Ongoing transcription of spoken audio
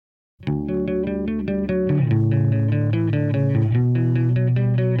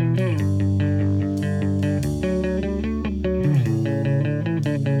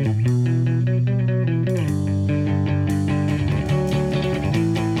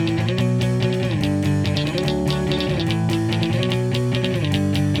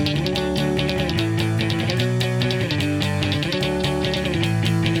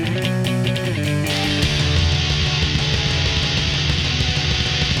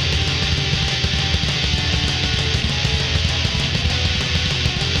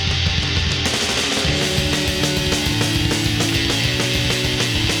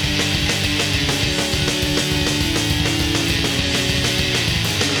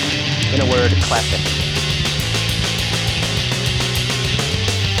In a word, classic.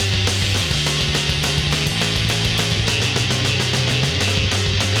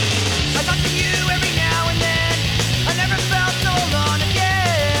 I talk to you every now and then. I never felt so alone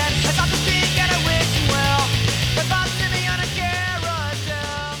again. I talk to speak and I wish you well. The thoughts to me on a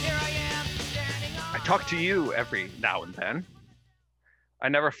carousel. Here I am standing on. I talk to you every now and then. I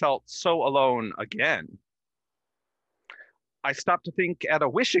never felt so alone again. I stop to think at a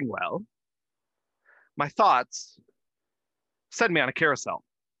wishing well. My thoughts send me on a carousel.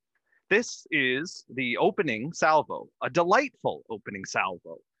 This is the opening salvo, a delightful opening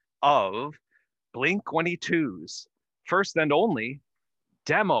salvo of Blink-182's first and only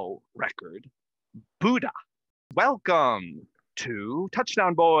demo record, Buddha. Welcome to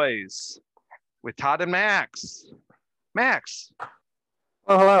Touchdown Boys with Todd and Max. Max,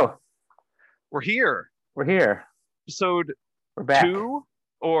 Oh, hello. we're here. We're here. Episode We're back. 2,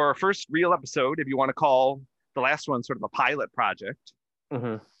 or first real episode, if you want to call the last one sort of a pilot project.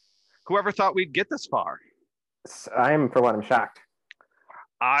 Mm-hmm. Whoever thought we'd get this far? For one, I'm shocked.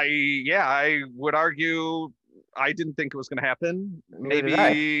 I would argue I didn't think it was going to happen. Neither did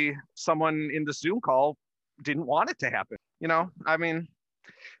Maybe someone in the Zoom call didn't want it to happen. You know, I mean,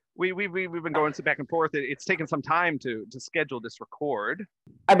 we've been going back and forth. It's taken some time to schedule this record.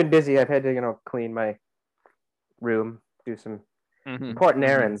 I've been busy. I've had to, clean my room, do some important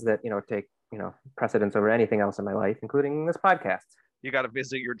errands that, take, precedence over anything else in my life, including this podcast. You got to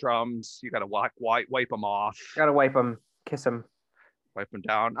visit your drums. You got to wipe them off. Got to wipe them, kiss them. Wipe them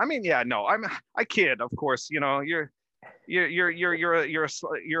down. I mean, yeah, no, I kid, of course. You're a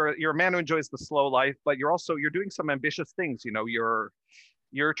man who enjoys the slow life, but you're doing some ambitious things. You're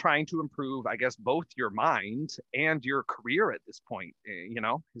trying to improve, I guess, both your mind and your career at this point.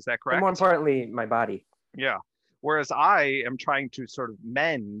 Is that correct? And more importantly, my body. Yeah. Whereas I am trying to sort of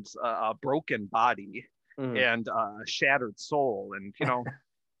mend a broken body and a shattered soul, and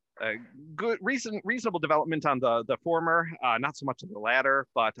good reasonable development on the former, not so much on the latter,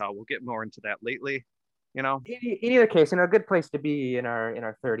 but we'll get more into that lately. In either case, a good place to be in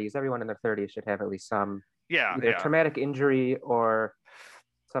our 30s. Everyone in their 30s should have at least some either traumatic injury or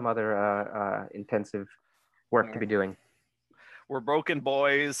some other intensive work to be doing. We're broken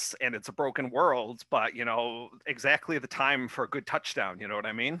boys and it's a broken world, but exactly the time for a good touchdown. You know what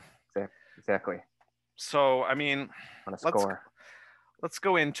I mean? Exactly. So I mean, on a score. Let's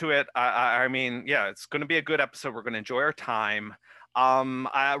go into it. I mean, yeah, it's going to be a good episode. We're going to enjoy our time.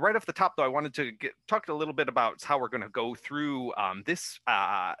 Right off the top, though, I wanted to talk a little bit about how we're going to go through this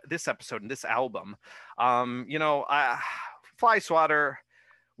episode and this album. Fly Swatter,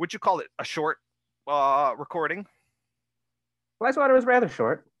 would you call it a short recording? Fly Swatter was rather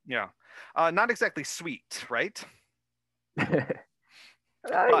short. Yeah, not exactly sweet, right?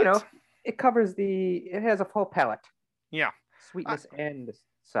 It covers it has a full palate. Yeah. Sweetness and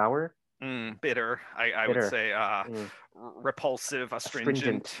sour. Bitter, I would say. Repulsive,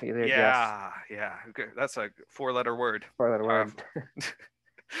 astringent. Yeah. Okay. That's a 4-letter word. 4-letter word.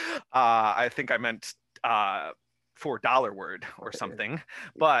 I think I meant $4 word or something.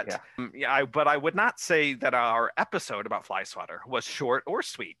 But but I would not say that our episode about Fly Swatter was short or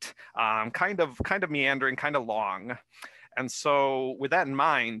sweet. Kind of meandering, kind of long. And so with that in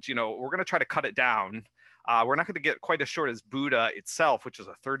mind, we're going to try to cut it down. We're not going to get quite as short as Buddha itself, which is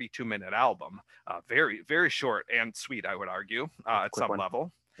a 32-minute album. Very, very short and sweet, I would argue, at some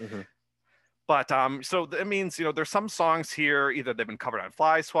level. Mm-hmm. But so that means, there's some songs here, either they've been covered on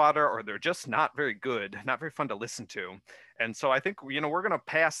Fly Swatter or they're just not very good, not very fun to listen to. And so I think, we're going to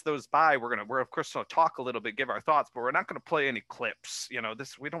pass those by. We're of course going to talk a little bit, give our thoughts, but we're not going to play any clips.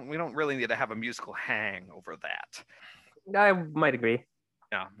 We don't really need to have a musical hang over that. I might agree.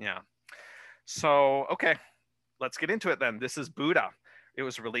 Yeah. So, okay, let's get into it then. This is Buddha. It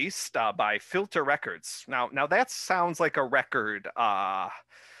was released by Filter Records. Now that sounds like a record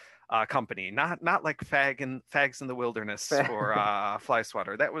company, not like Fags in the Wilderness or Fly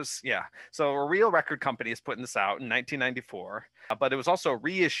Swatter. That was, yeah. So a real record company is putting this out in 1994, but it was also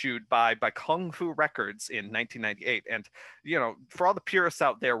reissued by Kung Fu Records in 1998. And, for all the purists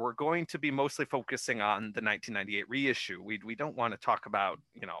out there, we're going to be mostly focusing on the 1998 reissue. We don't want to talk about,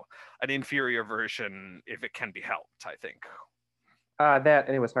 an inferior version if it can be helped, I think. That,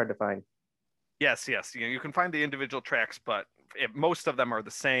 and it was hard to find. Yes. You can find the individual tracks, but most of them are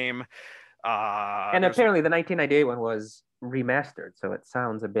the same. And apparently the 1998 one was remastered, so it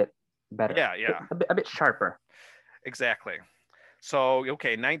sounds a bit better. Yeah. A bit sharper. Exactly. So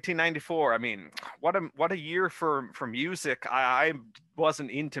okay, 1994. I mean, what a year for music. I wasn't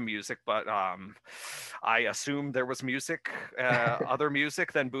into music, but I assume there was music, other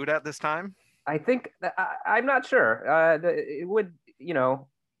music than Buddha at this time. I think I'm not sure. It would,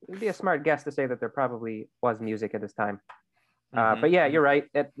 it'd be a smart guess to say that there probably was music at this time. But yeah, you're right.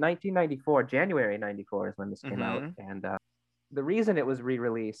 At 1994, January 94 is when this came out, and the reason it was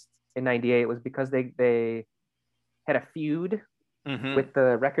re-released in 98 was because they had a feud with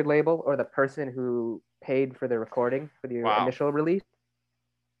the record label or the person who paid for the recording for the initial release.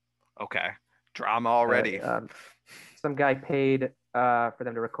 Okay, drama already. Some guy paid for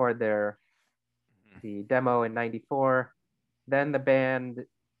them to record the demo in 94. Then the band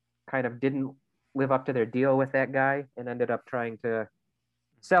kind of didn't live up to their deal with that guy and ended up trying to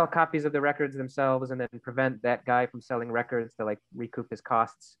sell copies of the records themselves and then prevent that guy from selling records to like recoup his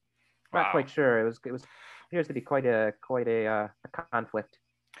costs. Not quite sure. It was appears to be quite a conflict.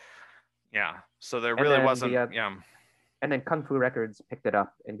 Yeah. So there really wasn't. And then Kung Fu Records picked it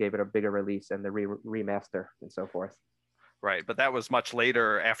up and gave it a bigger release and the remaster and so forth. Right, but that was much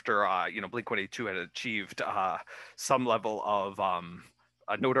later after Blink-182 had achieved some level of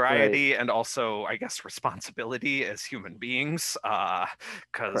notoriety and also, I guess, responsibility as human beings.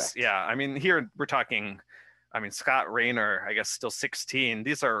 Because I mean, here we're talking. I mean, Scott Rayner, I guess, still 16.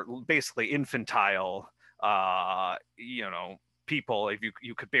 These are basically infantile, people. If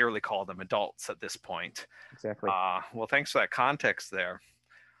you could barely call them adults at this point. Exactly. Well, thanks for that context there.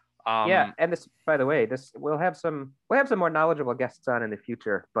 And this, by the way, we'll have some more knowledgeable guests on in the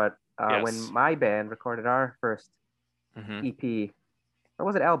future. But when my band recorded our first EP, or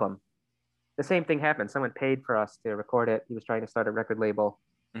was it album? The same thing happened. Someone paid for us to record it. He was trying to start a record label.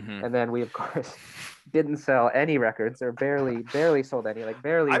 And then we, of course, didn't sell any records or barely sold any, like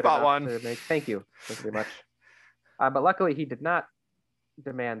barely. I bought one. Thank you very much. But luckily, he did not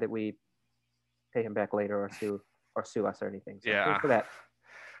demand that we pay him back later or sue us or anything. So thanks for that.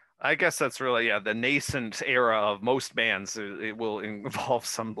 I guess that's really the nascent era of most bands. It will involve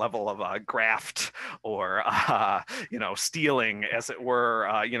some level of graft or stealing, as it were.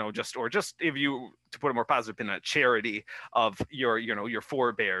 Just if you, to put it more positive, in a charity of your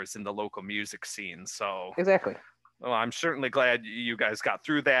forebears in the local music scene. So exactly. Well, I'm certainly glad you guys got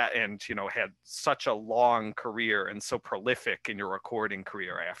through that and had such a long career and so prolific in your recording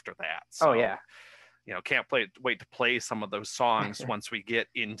career after that. So, can't wait to play some of those songs once we get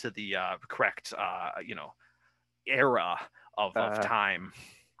into the correct, era of time.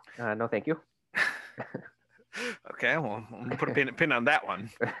 No, thank you. Okay, well, we'll put a pin on that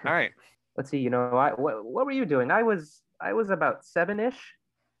one. All right. Let's see. What were you doing? I was about 7-ish.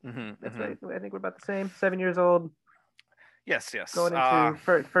 That's right. I think we're about the same. 7 years old. Yes. Going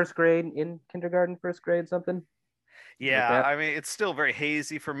into first grade, in kindergarten, first grade, something. Yeah, like I mean, it's still very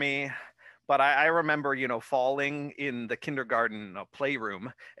hazy for me. But I remember, falling in the kindergarten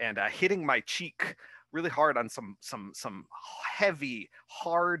playroom and hitting my cheek really hard on some heavy,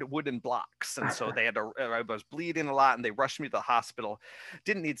 hard wooden blocks. And so I was bleeding a lot and they rushed me to the hospital.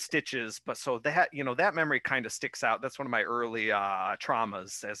 Didn't need stitches, but so that, that memory kind of sticks out. That's one of my early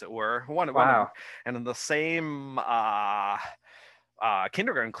traumas, as it were. And in the same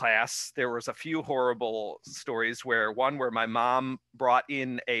kindergarten class, there was a few horrible stories where my mom brought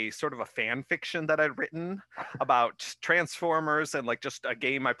in a sort of a fan fiction that I'd written about Transformers and like just a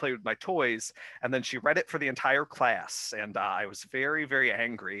game I played with my toys. And then she read it for the entire class. And I was very, very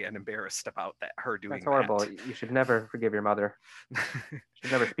angry and embarrassed about her doing that. That's horrible. You should never forgive your mother. You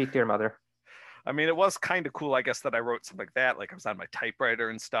should never speak to your mother. I mean, it was kind of cool, I guess, that I wrote something like that. Like I was on my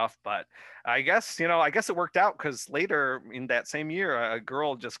typewriter and stuff. But I guess it worked out because later in that same year, a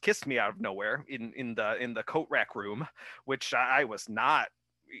girl just kissed me out of nowhere in the coat rack room, which I was not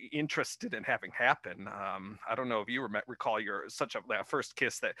interested in having happen. I don't know if you recall your that first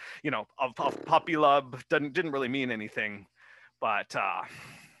kiss that of puppy love didn't really mean anything, but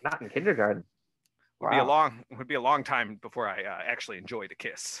not in kindergarten. Would be a long time before I actually enjoyed a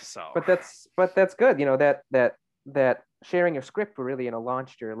kiss. So, but that's good. That sharing your script really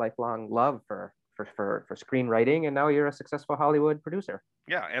launched your lifelong love for screenwriting, and now you're a successful Hollywood producer.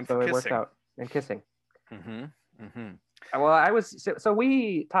 Yeah, and so for it kissing. Worked out. And kissing. Well,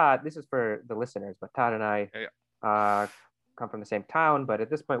 Todd. This is for the listeners, but Todd and I come from the same town, but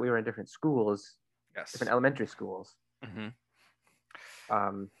at this point we were in different schools. Yes. Different elementary schools.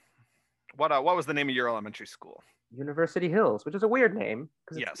 What was the name of your elementary school? University Hills, which is a weird name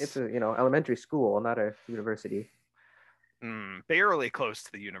because it's a elementary school, not a university. Barely close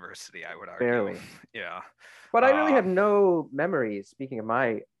to the university, I would argue. Barely. Yeah. But I really have no memories. Speaking of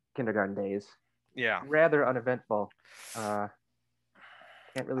my kindergarten days. Yeah. Rather uneventful.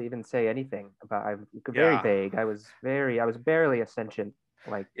 can't really even say anything about. I'm very vague. I was barely a sentient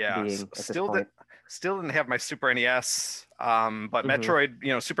being at this point. Still didn't have my Super NES, but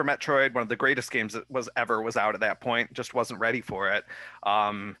Metroid, Super Metroid, one of the greatest games that was out at that point, just wasn't ready for it.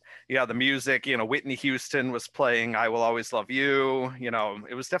 The music, Whitney Houston was playing "I Will Always Love You."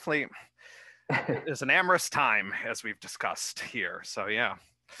 It was definitely it was an amorous time, as we've discussed here. So yeah.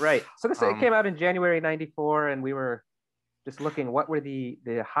 Right. So this it came out in January '94, and we were just looking what were the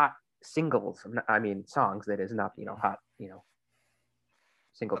hot singles. I mean songs. That is not hot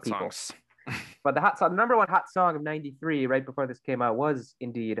single hot people. Songs. But the number one hot song of '93, right before this came out, was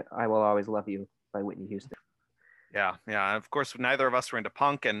indeed "I Will Always Love You" by Whitney Houston. Yeah. Of course, neither of us were into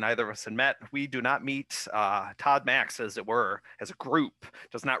punk, and neither of us had met. We do not meet. Todd Max, as it were, as a group,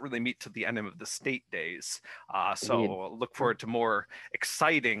 does not really meet to the end of the state days. So look forward to more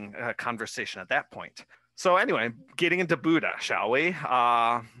exciting conversation at that point. So anyway, getting into Buddha, shall we?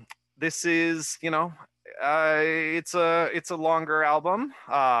 This is, it's a longer album.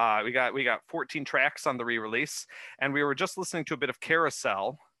 We got 14 tracks on the re-release, and we were just listening to a bit of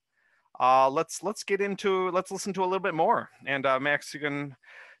Carousel. Let's listen to a little bit more. And Max, you can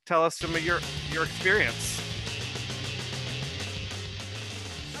tell us some of your experience.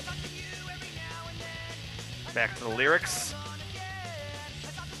 Back to the lyrics.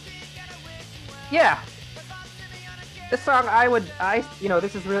 Yeah. This song,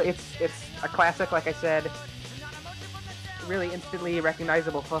 this is really, it's a classic, like I said. Really instantly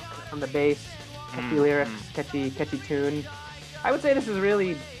recognizable hook from the bass, catchy lyrics, catchy tune. I would say this is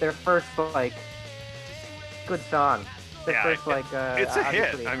really their first good song. Their first it's a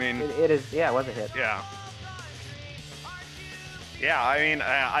hit. I mean, it is. Yeah, it was a hit. Yeah. Yeah, I mean,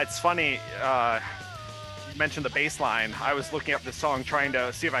 it's funny. You mentioned the bass line. I was looking up this song, trying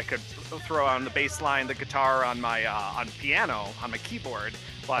to see if I could throw on the bass line, the guitar on my on piano, on my keyboard.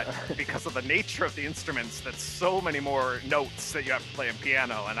 But because of the nature of the instruments, that's so many more notes that you have to play on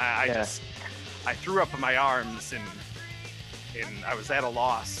piano, and I threw up in my arms and I was at a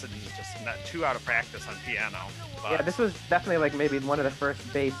loss and just not too out of practice on piano. But yeah, this was definitely maybe one of the first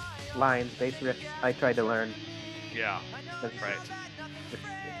bass riffs I tried to learn. Yeah, right.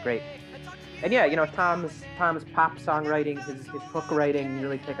 It's great. And yeah, Tom's pop songwriting, his hook writing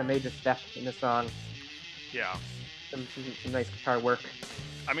really take a major step in the song. Yeah. Some nice guitar work.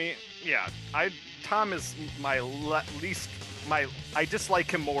 I mean, yeah, Tom is my least. I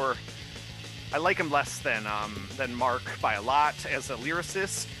dislike him more. I like him less than Mark by a lot as a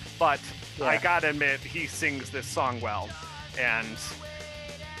lyricist, but yeah. I gotta admit he sings this song well, and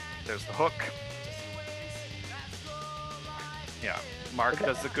there's the hook. Yeah, Mark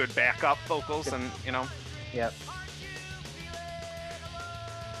does the good backup vocals, and Yep.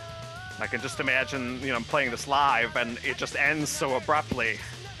 I can just imagine, playing this live, and it just ends so abruptly.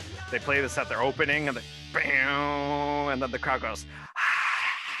 They play this at their opening, and and then the crowd goes,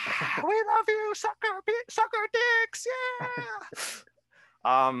 "We love you, sucker dicks, yeah."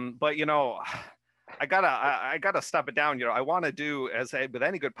 But I gotta step it down. I want to do, as with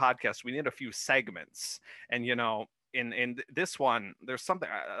any good podcast, we need a few segments, and in this one, there's something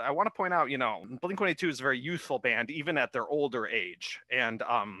I want to point out. Blink-182 is a very youthful band, even at their older age, and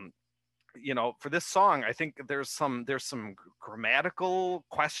for this song, I think there's some grammatical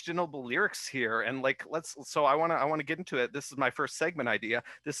questionable lyrics here, and so I want to get into it. This is my first segment idea.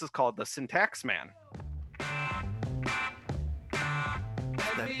 This is called the Syntax Man.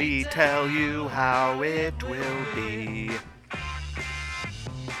 Let me tell you how it will be.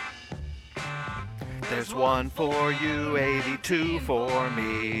 There's 1 for you, 82 for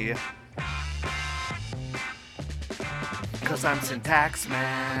me. 'Cause I'm Syntax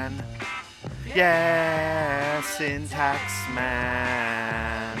Man. Yeah, Syntax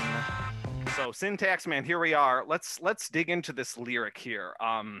Man. So Syntax Man, here we are. Let's dig into this lyric here.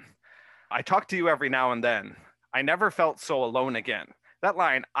 I talk to you every now and then. I never felt so alone again. That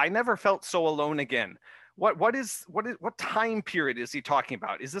line, I never felt so alone again. What time period is he talking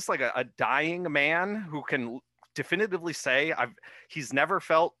about? Is this like a dying man who can definitively say he's never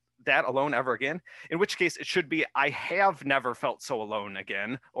felt that alone ever again? In which case it should be, I have never felt so alone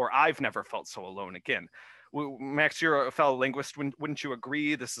again, or I've never felt so alone again. Max, you're a fellow linguist. Wouldn't you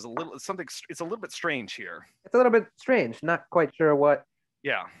agree? This is it's a little bit strange here. It's a little bit strange. Not quite sure what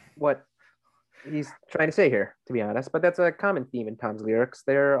he's trying to say here, to be honest, but that's a common theme in Tom's lyrics.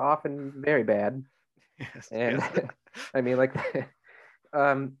 They're often very bad. Yes, and yes. I mean,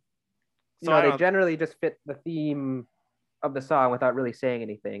 they generally just fit the theme of the song without really saying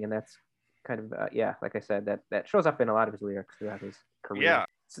anything, and that's kind of like I said, that shows up in a lot of his lyrics throughout his career. Yeah,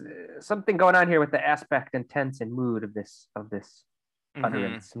 it's, something going on here with the aspect and tense and mood of this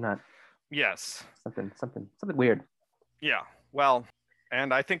utterance, not yes, something weird. Yeah, well,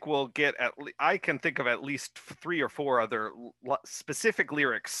 and I think we'll get I can think of at least 3 or 4 other specific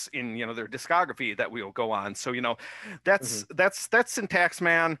lyrics in their discography that we will go on. So that's Syntax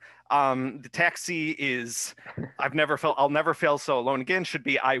Man. The Taxi is I'll never feel so alone again. Should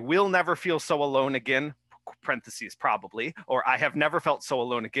be I will never feel so alone again. Parentheses probably, or I have never felt so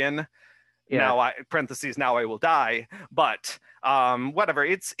alone again. Yeah. Now I will die. But whatever.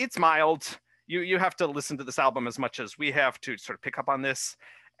 It's mild. You have to listen to this album as much as we have to sort of pick up on this,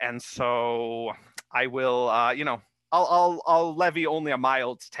 and so I will, I'll levy only a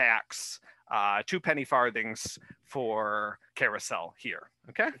mild tax, 2 penny farthings for Carousel here.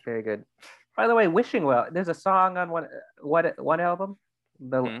 Okay. Very good. By the way, Wishing Well. There's a song on one album,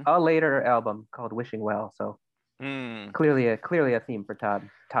 a later album called Wishing Well. So clearly a theme for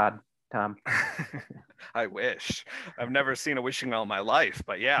Tom. I wish. I've never seen a wishing well in my life,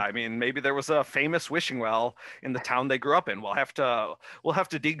 but yeah, I mean, maybe there was a famous wishing well in the town they grew up in. We'll have to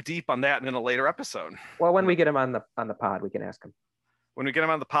dig deep on that in a later episode. Well, when we get him on the pod, we can ask him. When we get him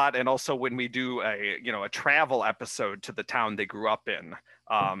on the pod, and also when we do a travel episode to the town they grew up in,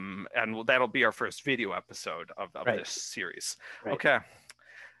 and that'll be our first video episode of this series. Right. Okay.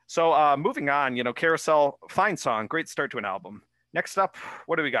 So moving on, Carousel, fine song, great start to an album. Next up,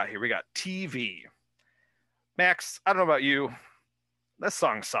 what do we got here? We got TV. Max, I don't know about you. This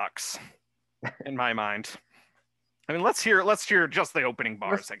song sucks in my mind. I mean, let's hear just the opening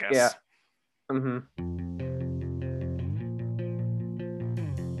bars, I guess.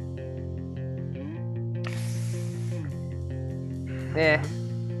 Yeah.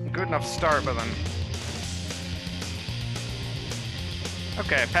 Good enough start, but then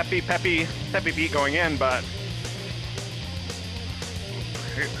okay, peppy beat going in, but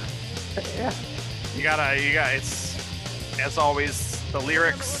yeah. You got it's as always the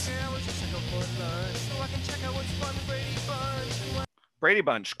lyrics. Brady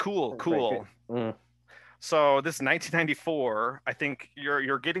Bunch, cool. So this is 1994. I think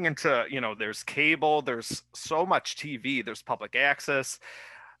you're getting into, there's cable, there's so much TV, there's public access,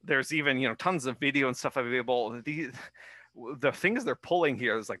 there's even, tons of video and stuff available. The things they're pulling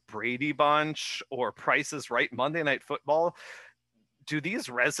here is like Brady Bunch or Price is Right, Monday Night Football. Do these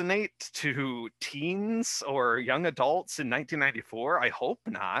resonate to teens or young adults in 1994? I hope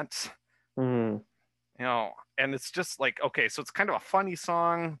not. And it's just like, okay, so it's kind of a funny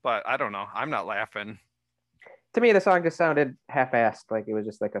song, but I don't know. I'm not laughing. To me, the song just sounded half-assed, like it was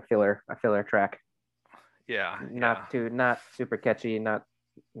just like a filler track. Yeah. Not super catchy, not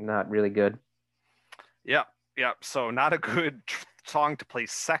really good. Yeah. So not a good song to play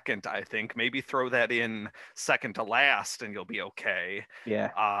second, I think. Maybe throw that in second to last and you'll be okay. Yeah.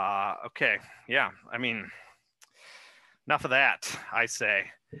 Okay. Yeah. I mean, enough of that, I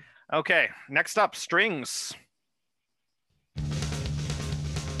say. Okay. Next up, Strings.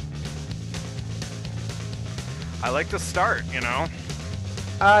 I like to start, Yeah.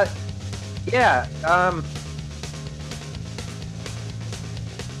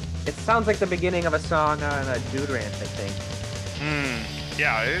 It sounds like the beginning of a song on a Dude Ranch, I think.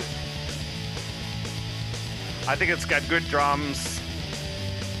 Yeah. I think it's got good drums.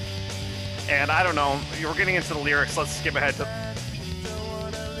 And I don't know, you're getting into the lyrics. Let's skip ahead to...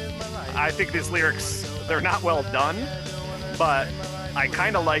 I think these lyrics, they're not well done, but I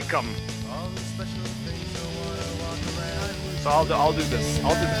kind of like them. So I'll do this.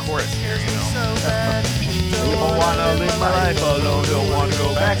 I'll do the chorus here, Don't wanna live my life alone. Don't wanna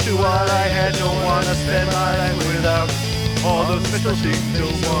go back to what I had. Don't wanna spend my life without all those special things.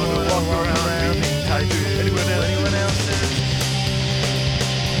 Don't wanna walk around being tied to anyone else's.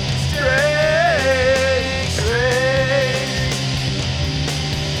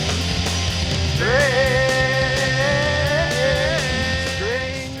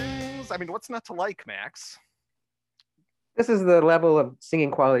 I mean, what's not to like, Max? This is the level of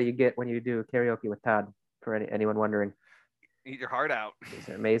singing quality you get when you do karaoke with Todd, for anyone wondering. Eat your heart out. It's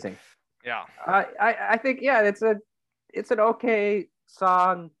amazing. Yeah. I think, yeah, it's an okay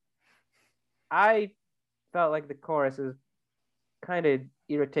song. I felt like the chorus is kind of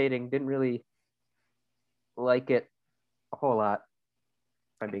irritating. Didn't really like it a whole lot,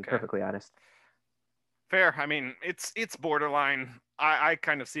 if I'm being perfectly honest. Fair. I mean, it's borderline. I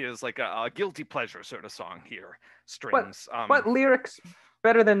kind of see it as like a guilty pleasure sort of song here. Strings. But lyrics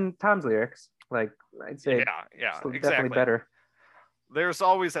better than Tom's lyrics. Like, I'd say exactly. Definitely better. There's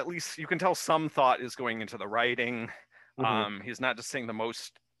always, at least you can tell some thought is going into the writing. He's not just saying the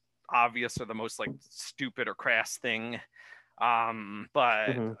most obvious or the most like stupid or crass thing. But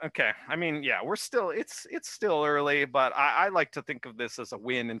okay, I mean, yeah, we're still it's still early, but I like to think of this as a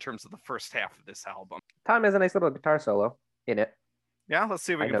win in terms of the first half of this album. Tom has a nice little guitar solo in it. Yeah, let's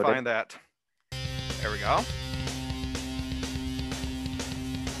see if we can find that. There we go.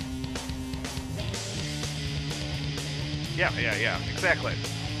 Yeah, exactly.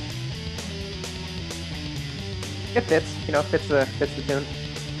 It fits, fits the tune.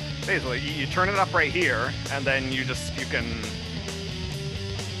 Basically, you turn it up right here, and then you can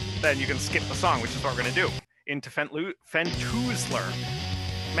skip the song, which is what we're gonna do. Into Fentuzler.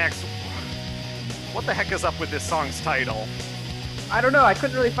 Max, what the heck is up with this song's title? I don't know. I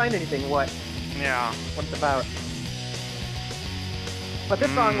couldn't really find anything. What it's about. But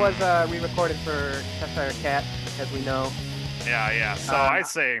this song was re-recorded for Cheshire Cat, as we know. Yeah. So I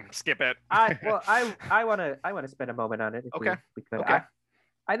say skip it. I want to spend a moment on it. If okay. we could. Okay.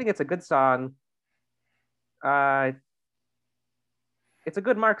 I think it's a good song. It's a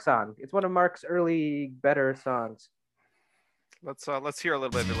good Mark song. It's one of Mark's early better songs. Let's hear a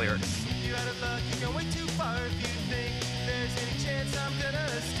little bit of the lyrics. You out of luck, you're going too far if you think there's any chance I'm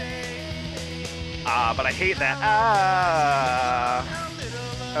gonna stay. But I hate that.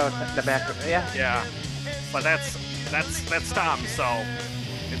 Oh, the back. Yeah. Yeah. But that's Tom, so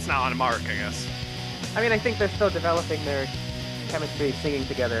it's not on Mark, I guess. I mean, I think they're still developing their chemistry singing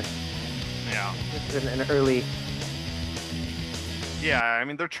together. Yeah. This is an early. Yeah, I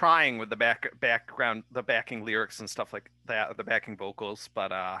mean, they're trying with the background, the backing lyrics and stuff like that, the backing vocals,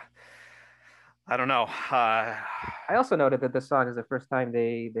 but I don't know. I also noted that this song is the first time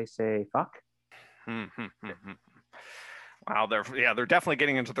they say fuck. Wow, they're definitely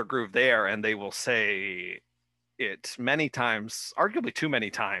getting into their groove there, and they will say it many times, arguably too many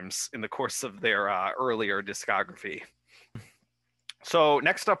times, in the course of their earlier discography. So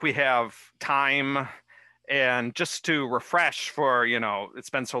next up we have Time. And just to refresh for, it's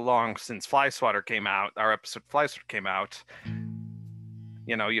been so long since Fly Swatter came out, our episode Fly Swatter came out,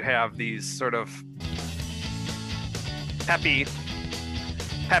 you have these sort of happy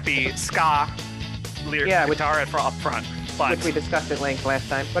ska guitar up front. But, which we discussed at length last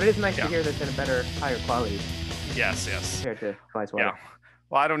time. But it is nice to hear this in a better, higher quality. Yes. Compared to Fly Swatter. Yeah.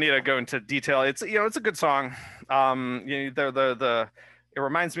 Well, I don't need to go into detail. It's it's a good song. It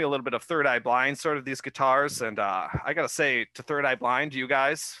reminds me a little bit of Third Eye Blind, sort of these guitars. And I got to say to Third Eye Blind, you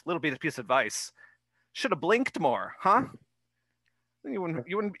guys, a little bit of piece of advice. Should have blinked more, huh? You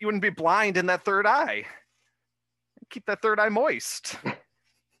wouldn't be blind in that third eye. Keep that third eye moist.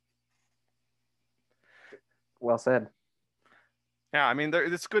 Well said. Yeah, I mean,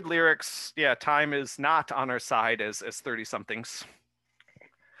 it's good lyrics. Yeah, Time is not on our side as 30-somethings.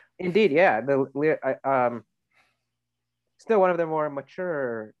 Indeed, yeah. Still one of the more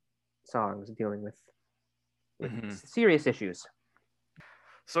mature songs dealing with serious issues.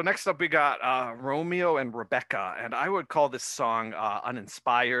 So next up we got Romeo and Rebecca, and I would call this song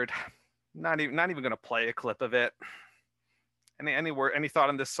uninspired. Not even going to play a clip of it. Any thought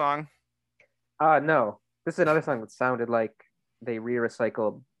on this song? No. This is another song that sounded like they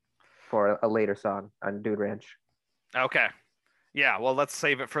re-recycled for a later song on Dude Ranch. Okay. Yeah, well, let's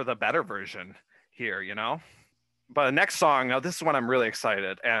save it for the better version here, But the next song, now this is one I'm really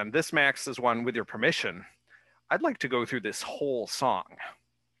excited, and this, Max, is one, with your permission, I'd like to go through this whole song.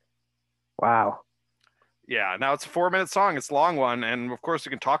 Wow. Yeah, now it's a 4-minute song. It's a long one, and of course we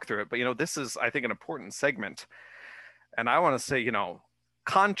can talk through it, but this is, I think, an important segment. And I want to say,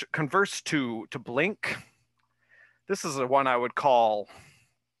 converse to Blink, this is the one I would call,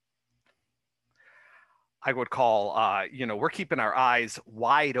 we're keeping our eyes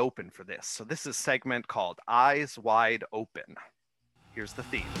wide open for this. So this is a segment called Eyes Wide Open. Here's the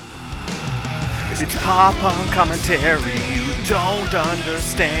theme. It's pop-punk commentary you don't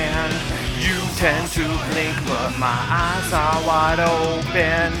understand. You tend to blink, but my eyes are wide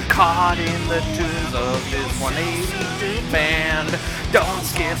open. Caught in the tunes of this 182 band. Don't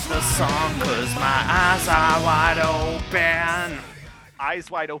skip the song, cause my eyes are wide open. Eyes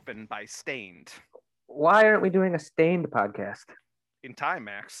Wide Open by Stained. Why aren't we doing a Stained podcast? In time,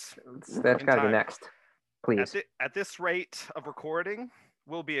 Max. That's got to be next, please. At this rate of recording,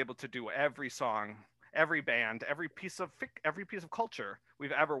 we'll be able to do every song, every band, every piece of culture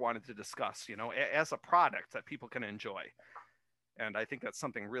we've ever wanted to discuss, as a product that people can enjoy. And I think that's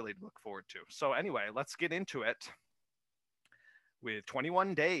something really to look forward to. So anyway, let's get into it with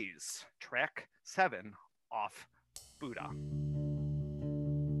 21 Days, track 7 off Buddha.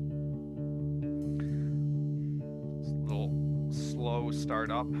 Slow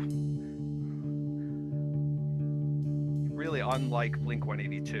start up. Really unlike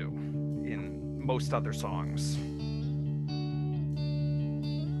Blink-182 in most other songs.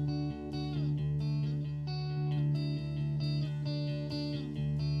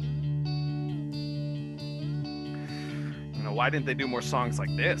 why didn't they do more songs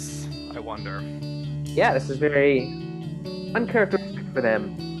like this? I wonder. Yeah, this is very uncharacteristic for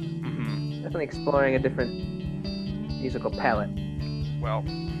them. Mm-hmm. Definitely exploring a different musical palette. Well,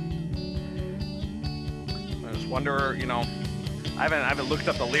 I just wonder, I haven't looked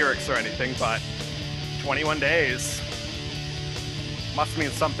up the lyrics or anything, but 21 days must mean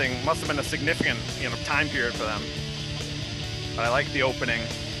something, must have been a significant, time period for them. But I like the opening.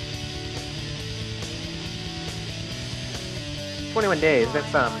 21 days,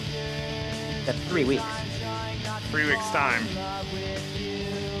 that's 3 weeks. 3 weeks time.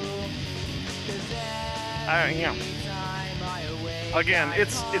 Again,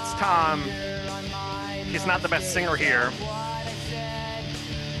 it's Tom. He's not the best singer here,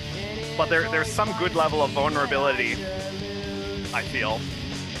 but there's some good level of vulnerability, I feel.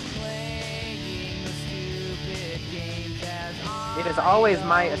 It is always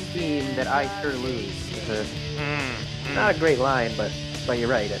my esteem that I sure lose. Not a great line, but you're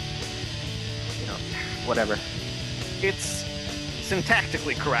right. Whatever. It's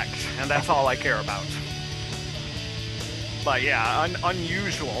syntactically correct, and that's all I care about. But yeah,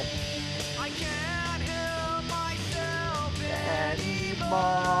 unusual. I can't help myself anymore.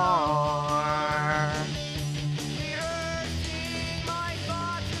 Rehearsing my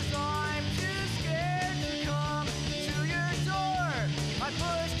thoughts as I'm too scared to come to your door. I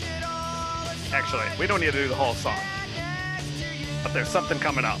pushed it all aside. Actually, we don't need to do the whole song. But there's something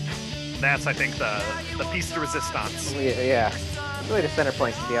coming up. That's, I think, the piece de resistance. Yeah. It's really the center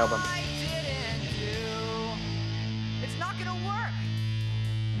point of the album. It's not gonna work.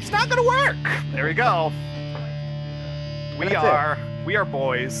 It's not gonna work. There we go. We are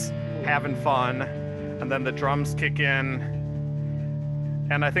boys having fun, and then the drums kick in,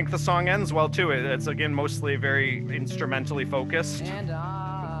 and I think the song ends well too. It's again mostly very instrumentally focused.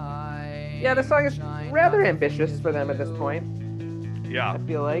 Yeah, the song is rather ambitious for them at this point. Yeah, I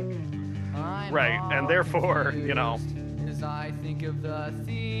feel like. Right, and therefore,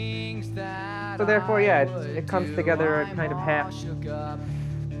 So therefore, yeah, it comes together kind of half.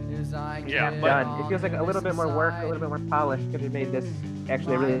 Yeah, half done. It feels like a little bit more work, a little bit more polished, could have made this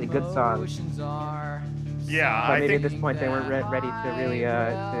actually a really good song. Yeah, but maybe at this point they weren't ready to really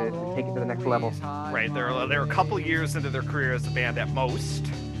to take it to the next level. Right, they're a couple years into their career as a band at most.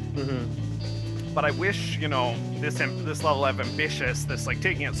 Mm-hmm. But I wish, this level of ambitious, this like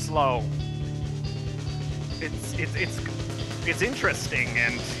taking it slow. It's interesting,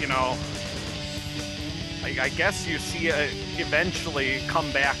 and I guess you see it eventually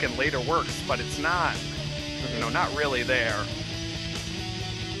come back in later works, but it's not, not really there.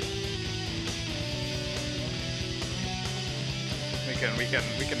 We can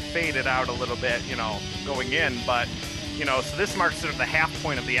fade it out a little bit, going in, but so this marks sort of the half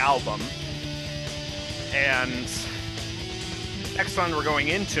point of the album. And next one we're going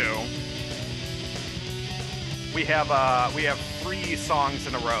into, we have 3 songs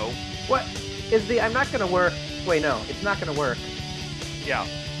in a row. What is the I'm not gonna work? Wait, no, it's not gonna work. Yeah.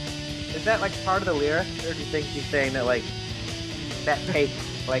 Is that like part of the lyric, or do you think he's saying that like that take,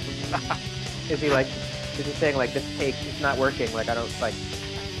 like, is he saying like this take is not working? Like I don't like.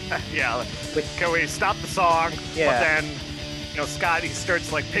 Yeah. Can we stop the song? Yeah. But then, Scotty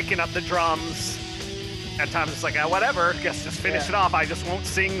starts like picking up the drums. At times it's like, whatever, guess just finish it off. I just won't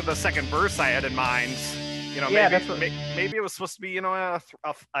sing the second verse I had in mind. Maybe it was supposed to be, a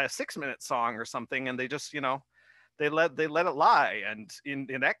 6-minute song or something, and they just, they let it lie. And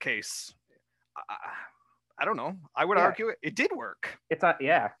in that case, I don't know. I would argue it did work. It's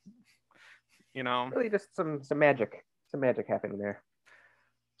really just some magic happening there.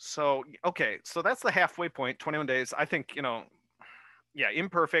 So okay, so that's the halfway point. 21 days. I think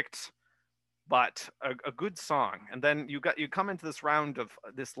imperfect, but a good song. And then you come into this run of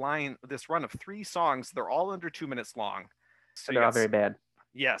 3 songs. They're all under 2 minutes long. So they're all very bad.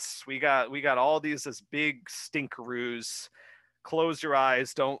 Yes, we got all these as big stinkeroos. Close your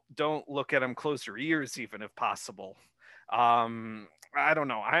eyes. Don't look at them. Close your ears, even if possible. I don't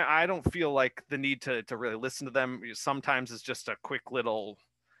know. I don't feel like the need to really listen to them. Sometimes it's just a quick little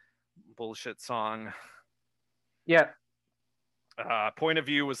bullshit song. Yeah. Point of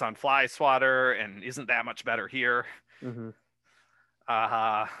View was on Fly Swatter and isn't that much better here. Mm-hmm.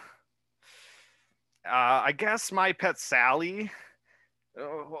 I guess My Pet Sally.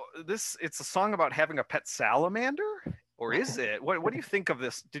 It's a song about having a pet salamander, or is it? What do you think of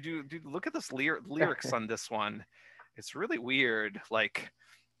this? Did you look at this lyrics on this one? It's really weird. Like,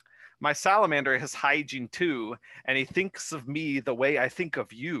 my salamander has hygiene too, and he thinks of me the way I think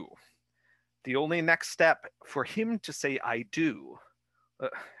of you. The only next step for him to say I do.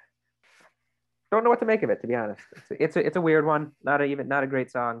 don't know what to make of it, to be honest. It's a weird one. Not a great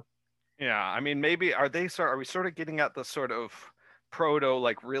song. Yeah, I mean, maybe are we sort of getting at the sort of proto,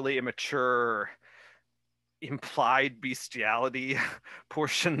 like really immature implied bestiality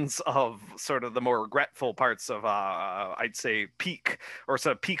portions of sort of the more regretful parts of I'd say peak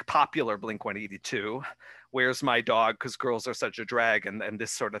popular Blink-182, Where's My Dog, because girls are such a drag, and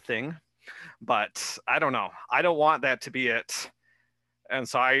this sort of thing. But I don't know, I don't want that to be it, and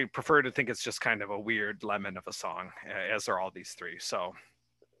so I prefer to think it's just kind of a weird lemon of a song, as are all these three. So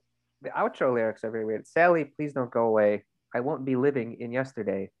the outro lyrics are very weird. Sally, please don't go away. I won't be living in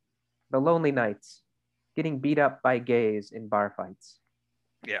yesterday. The lonely nights. Getting beat up by gays in bar fights.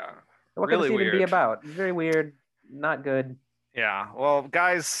 Yeah. What really could this even be about? It's very weird, not good. Yeah. Well,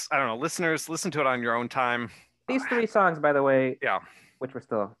 guys, I don't know, listeners, listen to it on your own time. These three songs, by the way, yeah, which we're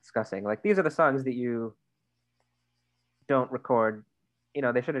still discussing, like these are the songs that you don't record. You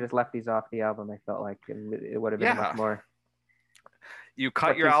know, they should have just left these off the album, I felt like, and it would have been much more. You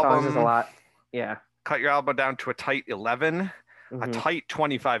cut your album. Songs is a lot. Yeah. Cut your album down to a tight 11. A tight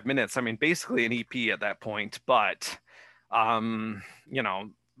 25 minutes. I mean, basically an EP at that point, but, you know,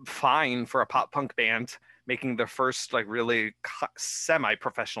 fine for a pop punk band making their first, like, really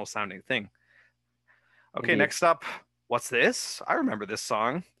semi-professional sounding thing. Okay, next up, what's this? I remember this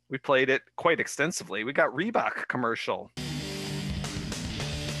song. We played it quite extensively. We got Reebok commercial.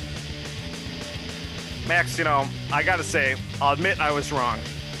 Max, you know, I gotta say, I'll admit I was wrong.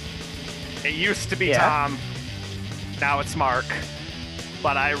 It used to be Tom. Now it's Mark,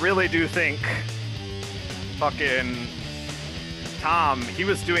 but I really do think fucking Tom, he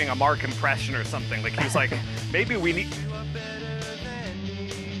was doing a Mark impression or something. Like he was like, maybe we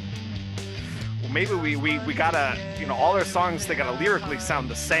gotta, you know, all our songs, they gotta lyrically sound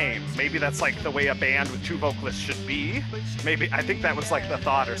the same. Maybe that's like the way a band with two vocalists should be. Maybe, I think that was like the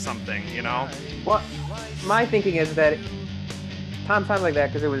thought or something, you know? Well, my thinking is that Tom sounded like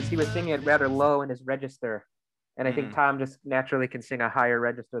that because he was singing it rather low in his register. And I think Tom just naturally can sing a higher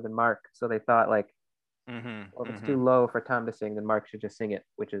register than Mark. So they thought like, well, if it's too low for Tom to sing, then Mark should just sing it,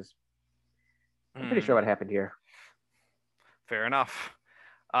 which is, I'm pretty sure what happened here. Fair enough.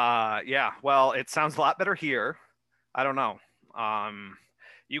 Yeah, well, it sounds a lot better here. I don't know.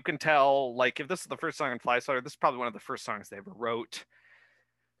 You can tell, like, if this is the first song on Fly Swatter, this is probably one of the first songs they ever wrote.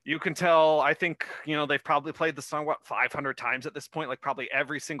 You can tell, I think, you know, they've probably played the song, 500 times at this point? Like, probably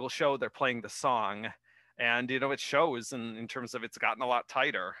every single show they're playing the song. And, you know, it shows in terms of it's gotten a lot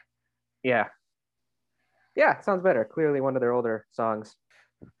tighter. Yeah. Yeah, it sounds better. Clearly one of their older songs.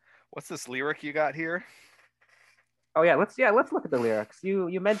 What's this lyric you got here? Oh, yeah, let's look at the lyrics.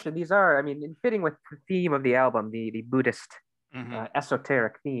 You mentioned these are, I mean, in fitting with the theme of the album, the Buddhist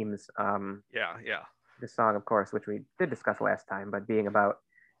esoteric themes. Yeah. This song, of course, which we did discuss last time, but being about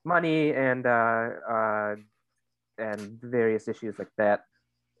money and various issues like that.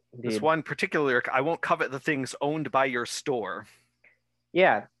 Indeed. This one particular lyric, I won't covet the things owned by your store.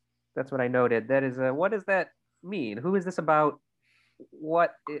 Yeah, that's what I noted. That is, what does that mean? Who is this about?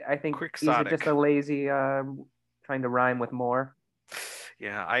 What, I think, is it just a lazy trying to rhyme with more?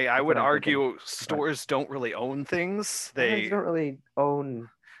 Yeah, I would argue stores don't really own things. They don't really own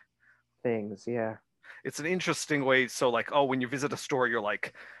things, yeah. It's an interesting way. So like, oh, when you visit a store, you're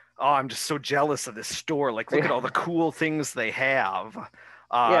like, oh, I'm just so jealous of this store. Like, look at all the cool things they have.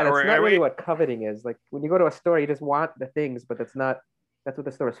 Yeah, that's not really what coveting is. Like when you go to a store, you just want the things, but that's what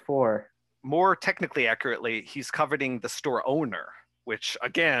the store is for. More technically accurately, he's coveting the store owner, which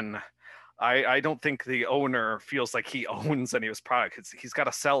again, I don't think the owner feels like he owns any of his product. He's got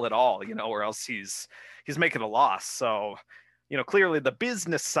to sell it all, you know, or else he's making a loss. So, you know, clearly the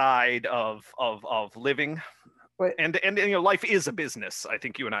business side of living, and you know, life is a business. I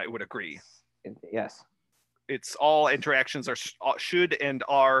think you and I would agree. Yes. It's all interactions should be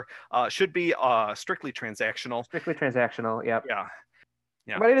strictly transactional. Strictly transactional. Yep. Yeah.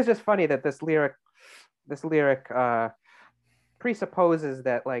 But it is just funny that this lyric presupposes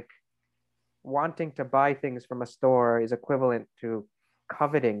that like wanting to buy things from a store is equivalent to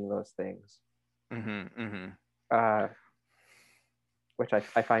coveting those things. Which I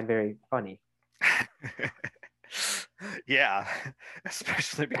find very funny. Yeah,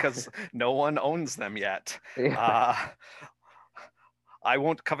 especially because no one owns them yet. Yeah. I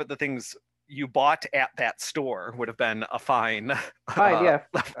won't covet the things you bought at that store would have been a fine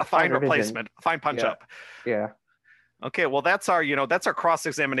replacement, a fine punch up. Yeah. Okay, well that's our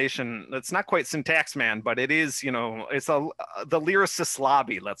cross-examination. It's not quite syntax man, but it is, you know, it's the lyricist's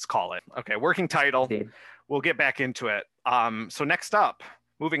lobby, let's call it. Okay, working title. Indeed. We'll get back into it. So next up,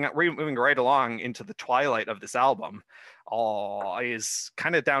 moving right along into the twilight of this album, is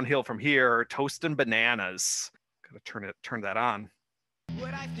kind of downhill from here. Toast and Bananas. Gotta turn that on.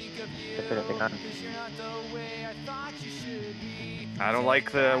 I don't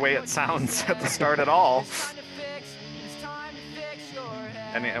like the way it sounds at the start at all.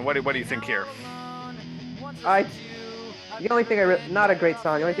 And what do you think here? The only thing not a great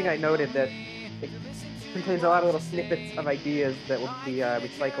song. The only thing I noted that it contains a lot of little snippets of ideas that will be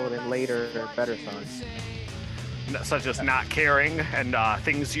recycled in later better songs. Such as not caring and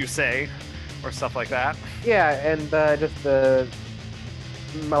things you say or stuff like that. Yeah, and just the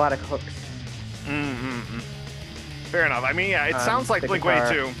melodic hooks. Mm-hmm. Fair enough. I mean, yeah, it sounds like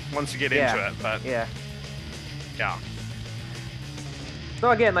Blink-182 once you get into it, but yeah.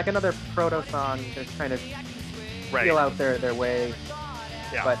 So again, like another proto song, just kind of feel out their way.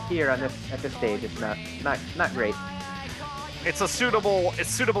 Yeah. But here at this stage, it's not great. It's suitable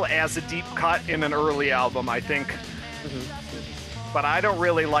as a deep cut in an early album, I think. Mm-hmm. But I don't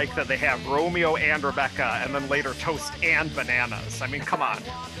really like that they have Romeo and Rebecca and then later Toast and Bananas. I mean, come on.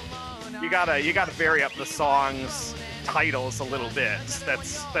 You gotta vary up the songs titles a little bit.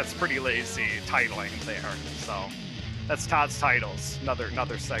 That's pretty lazy titling there. So that's Todd's titles.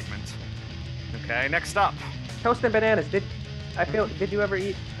 Another segment. Okay, next up. Toast and Bananas. Did you ever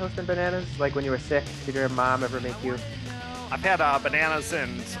eat toast and bananas? Like when you were sick? Did your mom ever make you? I've had bananas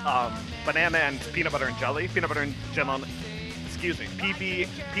and banana and peanut butter and jelly. Peanut butter and jelly. Excuse me.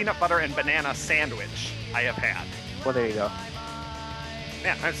 Peanut butter and banana sandwich. I have had. Well, there you go.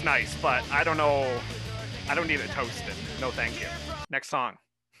 Yeah, that's nice, but I don't know. I don't need it toasted. No, thank you. Next song.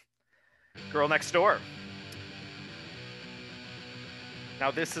 Girl Next Door.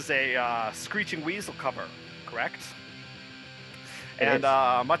 Now this is a Screeching Weasel cover, correct? And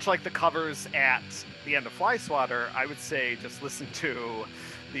much like the covers at the end of Fly Swatter, I would say just listen to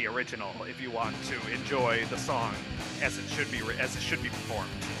the original if you want to enjoy the song as it should be performed.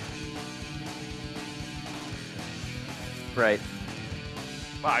 Right.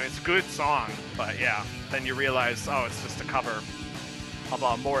 Well, I mean, it's a good song, but yeah, then you realize, oh, it's just a cover of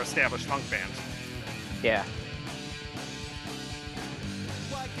a more established funk band. Yeah.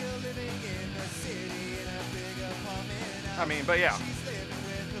 I mean, but yeah,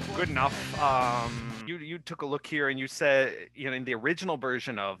 good enough. You took a look here and you said, in the original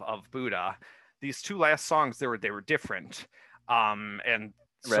version of Buddha, these two last songs, they were different. And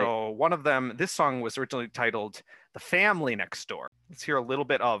so one of them, this song was originally titled The Family Next Door. Let's hear a little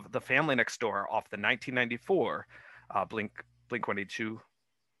bit of The Family Next Door off the 1994 Blink-182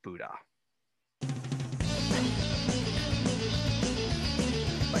 Buddha.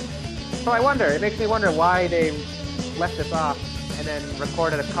 So it makes me wonder why they left this off and then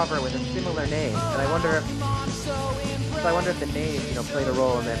recorded a cover with a similar name. And I wonder if the name, played a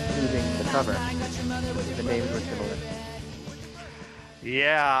role in them choosing the cover. If the names were similar.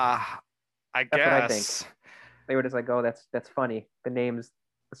 Yeah, I guess. That's what I think. They were just like, oh, that's funny. The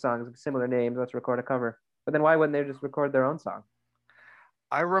songs have similar names. Let's record a cover. But then why wouldn't they just record their own song?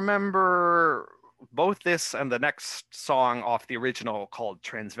 I remember both this and the next song off the original called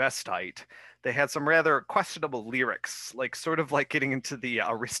Transvestite. They had some rather questionable lyrics, sort of like getting into the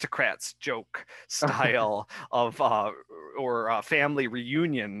Aristocrats joke style of or family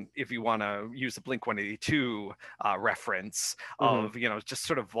reunion, if you want to use a Blink-182 reference of just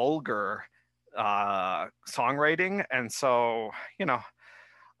sort of vulgar songwriting. And so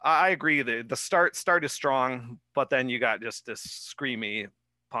I agree that the start is strong, but then you got just this screamy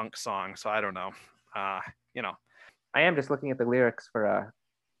punk song. So I don't know. I am just looking at the lyrics for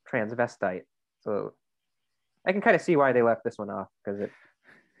Transvestite, so I can kind of see why they left this one off, because it's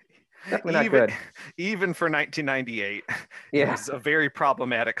definitely not good. Even for 1998, yeah, it was a very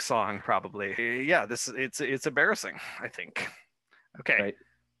problematic song, probably. Yeah, it's embarrassing, I think. Okay, right.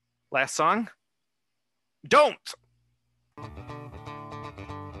 Last song. Don't.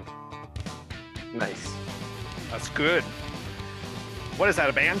 Nice. That's good. What is that?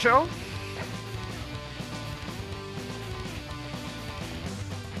 A banjo?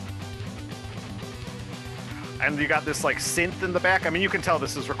 And you got this synth in the back. I mean, you can tell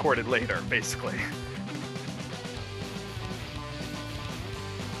this is recorded later, basically.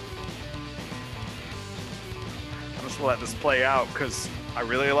 I'm just gonna let this play out because I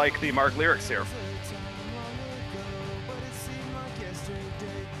really like the Mark lyrics here.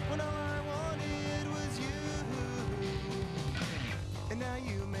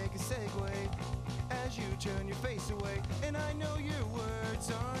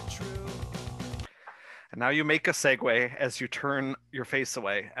 And now you make a segue as you turn your face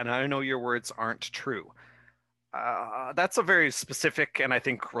away, and I know your words aren't true. That's a very specific and I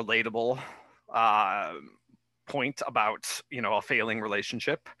think relatable point about, a failing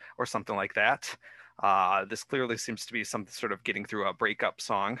relationship or something like that. This clearly seems to be some sort of getting through a breakup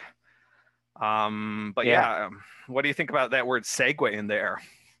song. But what do you think about that word segue in there?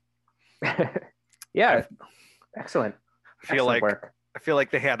 Yeah, excellent. I feel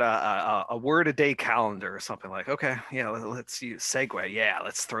like they had a word a day calendar or something like, okay, yeah, let's use segue. Yeah,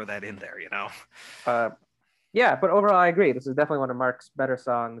 let's throw that in there, Yeah, but overall, I agree. This is definitely one of Mark's better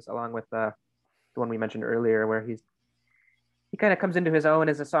songs, along with the one we mentioned earlier, where he kind of comes into his own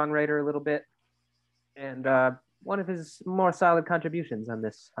as a songwriter a little bit, and one of his more solid contributions on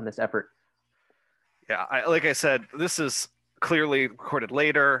this effort. Yeah, like I said, this is clearly recorded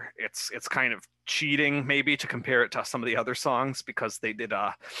later. It's kind of cheating maybe to compare it to some of the other songs because they did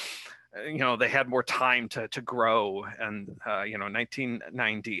they had more time to grow. And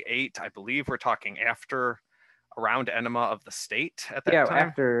 1998, I believe we're talking around Enema of the State at that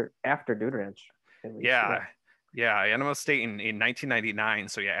time. After Dude Ranch. Yeah, Enema State in 1999.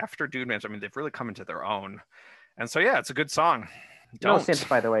 So yeah, after Dude Ranch, I mean, they've really come into their own. And so yeah, it's a good song. No synth,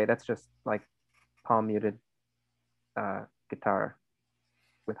 by the way. That's just like palm muted guitar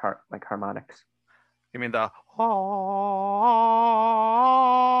with harmonics. You mean the oh?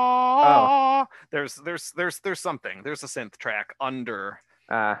 There's something. There's a synth track under.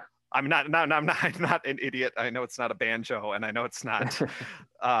 I'm not an idiot. I know it's not a banjo, and I know it's not.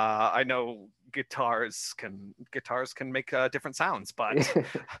 I know guitars can make different sounds, but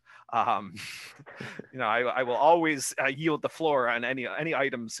I will always yield the floor on any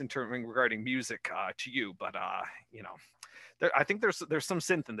items regarding music to you. But I think there's some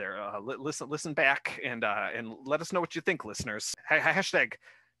synth in there. Listen back and let us know what you think, listeners. Hashtag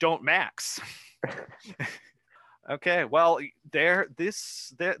don't max. Okay, well,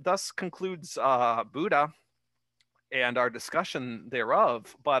 thus concludes Buddha and our discussion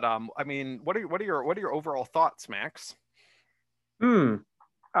thereof. But I mean, what are your overall thoughts, Max?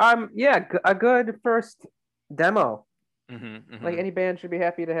 Yeah, a good first demo. Mm-hmm. Like any band should be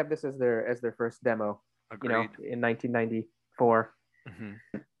happy to have this as their first demo. Agreed. In 1994.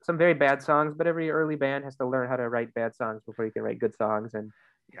 Mm-hmm. Some very bad songs, but every early band has to learn how to write bad songs before you can write good songs, and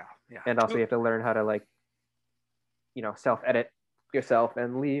and also you have to learn how to self-edit yourself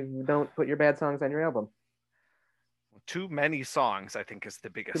and don't put your bad songs on your album. Too many songs, I think, is the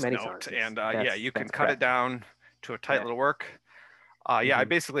biggest note. Songs, and you can cut it down to a tight little work. I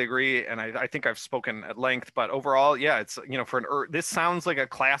basically agree, and I think I've spoken at length. But overall, it's this sounds like a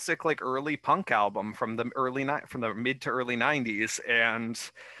classic, like early punk album from the mid to early '90s, and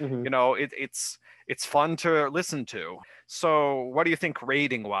it's fun to listen to. So, what do you think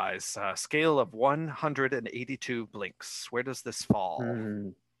rating wise? Scale of 182 blinks. Where does this fall?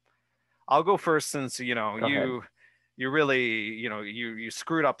 I'll go first since you really you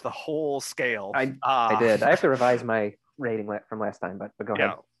screwed up the whole scale. I did. I have to revise my rating from last time, but go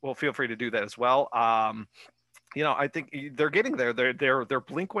ahead. Well, feel free to do that as well. I think they're getting there. They're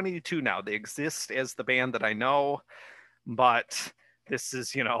Blink 182 now. They exist as the band that I know, but this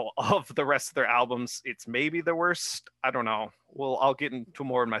is of the rest of their albums, it's maybe the worst. I don't know. I'll get into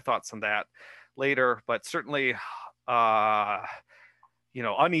more of my thoughts on that later, but certainly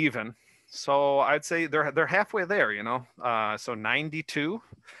uneven. So I'd say they're halfway there, so 91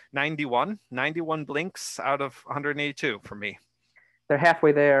 blinks out of 182 for me. They're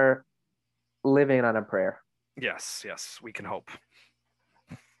halfway there, living on a prayer. Yes, we can hope.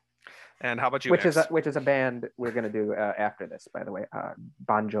 And how about you? Which is a band we're going to do after this, by the way.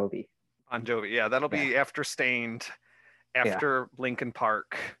 Bon Jovi. Yeah, that'll be after Stained, after Linkin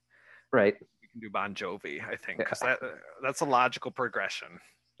Park. Right. We can do Bon Jovi, I think, because that's a logical progression.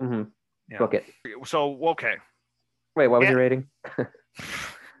 Mm-hmm. Yeah. Book it. So, okay. Wait, what was your rating?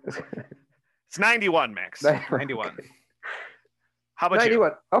 It's 91, Max. 91. Okay. How about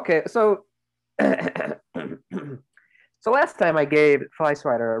 91. You? Okay, so so last time I gave Fly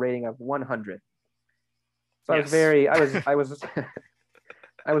Swatter a rating of 100. So yes. I was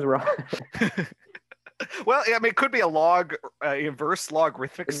I was wrong. Well, I mean, it could be a inverse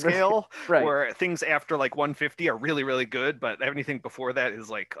logarithmic scale, right, where things after like 150 are really, really good, but anything before that is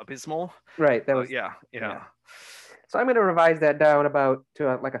like abysmal. Right. That was yeah. So I'm going to revise that down about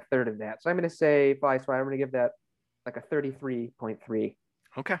to like a third of that. So I'm going to say Fly Swatter. I'm going to give that like a 33.3.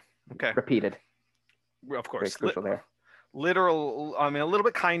 Okay. Repeated. Of course. Very crucial there. Literal. I mean, a little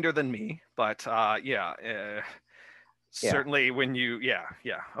bit kinder than me, but certainly when you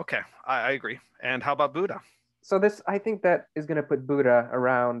okay, I agree. And how about Buddha? So this, I think that is going to put Buddha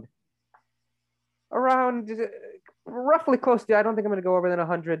around roughly close to, I don't think I'm going to go over than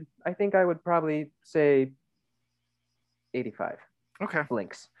 100. I think I would probably say 85. Okay.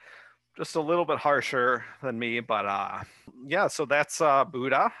 Blinks. Just a little bit harsher than me, but yeah. So that's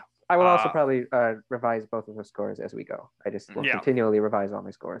Buddha. I will also probably revise both of the scores as we go. I just will continually revise all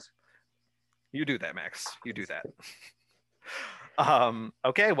my scores. You do that, Max. You do that.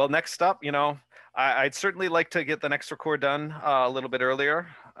 Okay. Well, next up, I'd certainly like to get the next record done a little bit earlier,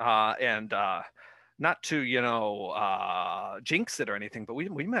 and not to jinx it or anything, but we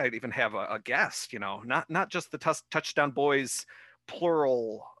might even have a guest. Not just the Touchdown Boys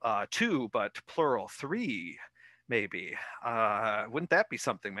plural 2, but plural 3, maybe. Wouldn't that be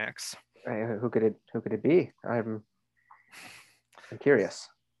something, Max? Who could it be? I'm curious.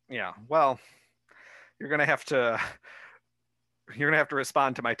 Yeah. Well, you're gonna have to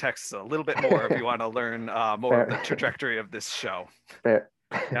respond to my texts a little bit more if you want to learn more of the trajectory of this show. Fair.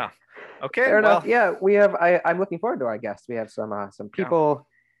 Yeah. Okay. Fair enough. Yeah, we have. I'm looking forward to our guests. We have some people,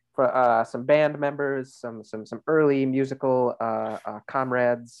 some band members, some early musical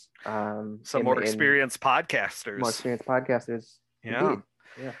comrades, some more experienced podcasters. Yeah. Indeed.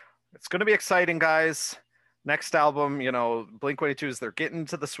 Yeah. It's going to be exciting, guys. Next album, Blink-182 they're getting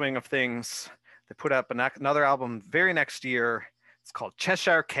into the swing of things. They put up another album very next year. It's called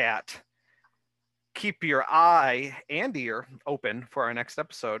Cheshire Cat. Keep your eye and ear open for our next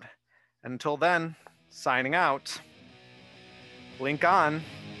episode. And until then, signing out. Blink on,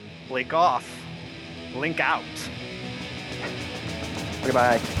 blink off, blink out.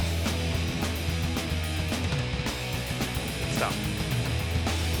 Goodbye. Stuff.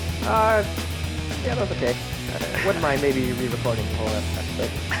 Yeah, that's okay. Wouldn't mind maybe re-recording the whole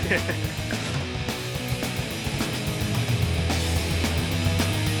episode.